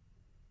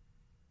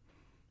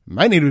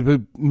 Might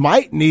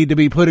need to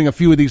be putting a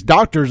few of these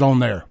doctors on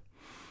there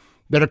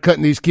that are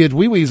cutting these kids'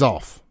 wee-wees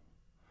off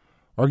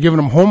or giving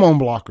them hormone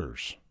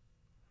blockers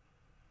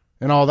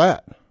and all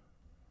that.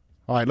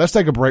 All right, let's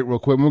take a break real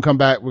quick. When we come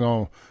back, we're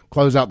going to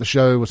close out the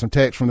show with some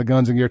text from the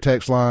Guns and Gear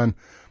text line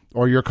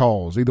or your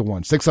calls, either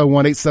one.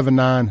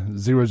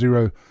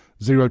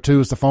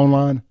 601-879-0002 is the phone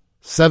line.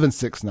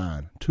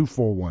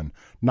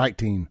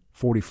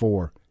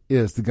 769-241-1944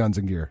 is the Guns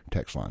and Gear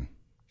text line.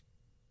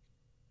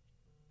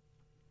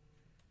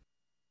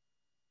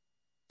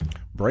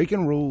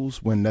 Breaking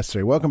rules when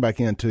necessary. Welcome back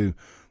into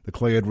the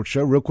Clay Edwards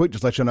Show. Real quick,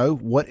 just let you know,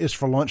 what is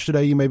for lunch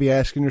today, you may be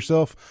asking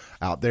yourself,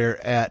 out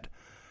there at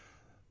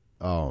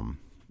the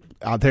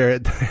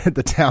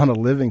town of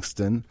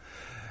Livingston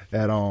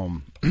at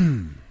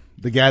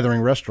the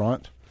Gathering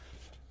restaurant.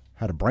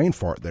 Had a brain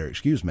fart there,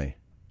 excuse me.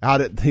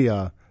 Out at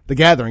the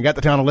Gathering at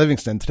the town of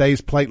Livingston,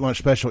 today's plate lunch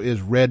special is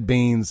red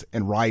beans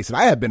and rice. And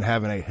I have been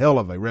having a hell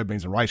of a red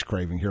beans and rice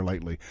craving here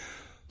lately.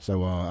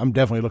 So I'm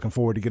definitely looking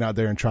forward to getting out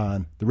there and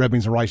trying the red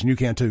beans and rice, and you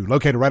can too.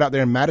 Located right out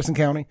there in Madison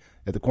County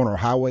at the corner of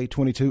Highway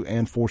 22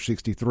 and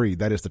 463.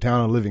 That is the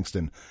town of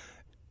Livingston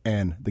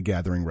and the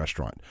Gathering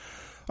restaurant.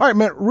 All right,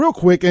 man, real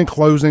quick in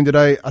closing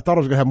today, I thought I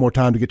was going to have more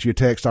time to get you a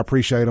text. I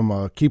appreciate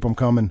them. Keep them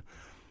coming.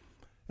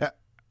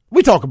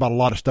 We talk about a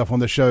lot of stuff on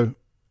this show,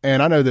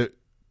 and I know that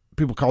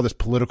people call this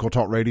political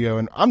talk radio,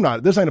 and I'm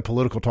not. This ain't a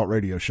political talk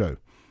radio show.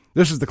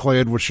 This is the Clay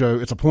Edwards Show.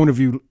 It's a point of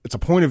view. It's a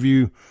point of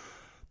view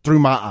through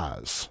my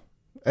eyes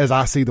as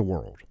I see the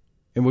world.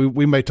 And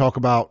we may talk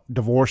about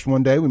divorce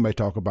one day. We may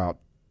talk about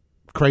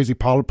crazy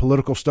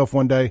political stuff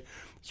one day.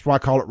 That's why I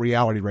call it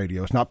reality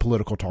radio. It's not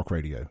political talk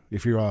radio.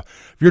 If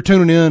you're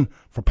tuning in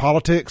for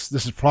politics,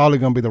 this is probably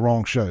going to be the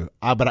wrong show.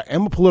 But I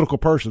am a political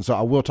person, so I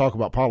will talk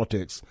about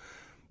politics,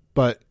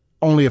 but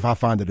only if I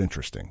find it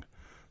interesting.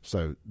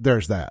 So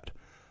there's that.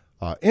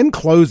 In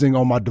closing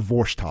on my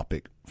divorce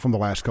topic from the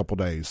last couple of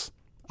days,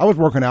 I was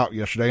working out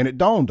yesterday and it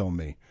dawned on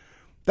me.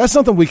 That's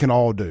something we can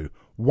all do.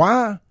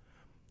 Why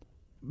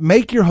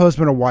make your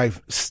husband or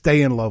wife stay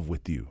in love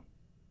with you?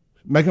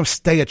 Make them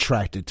stay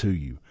attracted to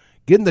you.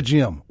 Get in the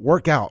gym,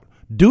 work out,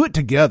 do it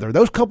together.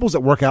 Those couples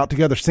that work out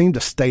together seem to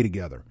stay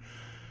together.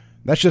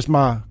 That's just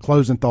my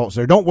closing thoughts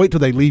there. Don't wait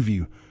till they leave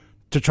you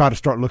to try to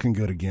start looking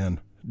good again.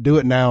 Do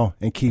it now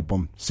and keep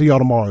them. See y'all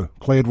tomorrow.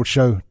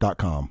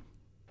 ClayEdwardsShow.com.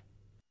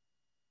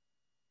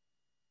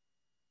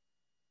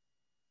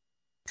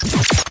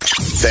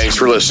 Thanks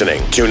for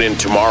listening. Tune in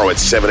tomorrow at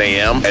 7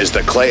 a.m. as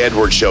the Clay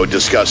Edwards Show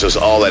discusses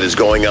all that is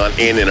going on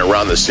in and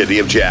around the city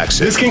of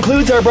Jackson. This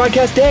concludes our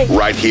broadcast day.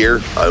 Right here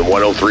on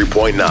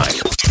 103.9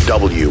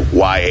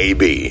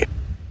 WYAB.